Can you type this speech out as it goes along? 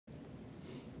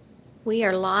We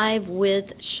are live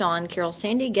with Shawn, Karole,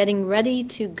 Sandy, getting ready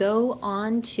to go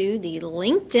on to the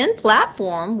LinkedIn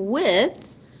platform with,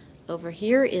 over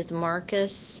here is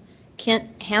Marcus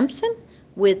Kent Hampson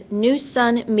with New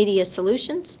Sun Media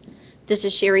Solutions. This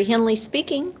is Sherry Henley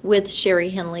speaking with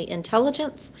Sherry Henley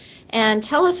Intelligence. And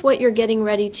tell us what you're getting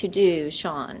ready to do,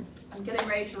 Shawn. I'm getting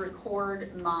ready to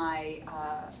record my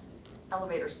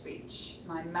elevator speech,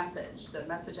 my message, the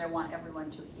message I want everyone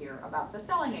to hear about the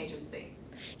selling agency.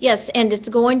 Yes, and it's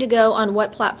going to go on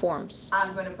what platforms?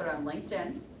 I'm going to put it on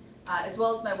LinkedIn, as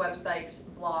well as my website,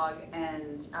 blog,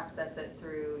 and access it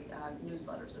through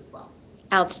newsletters as well.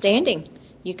 Outstanding.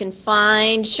 You can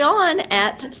find Shawn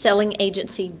at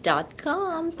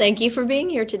sellingagency.com. Thank you for being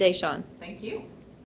here today, Shawn. Thank you.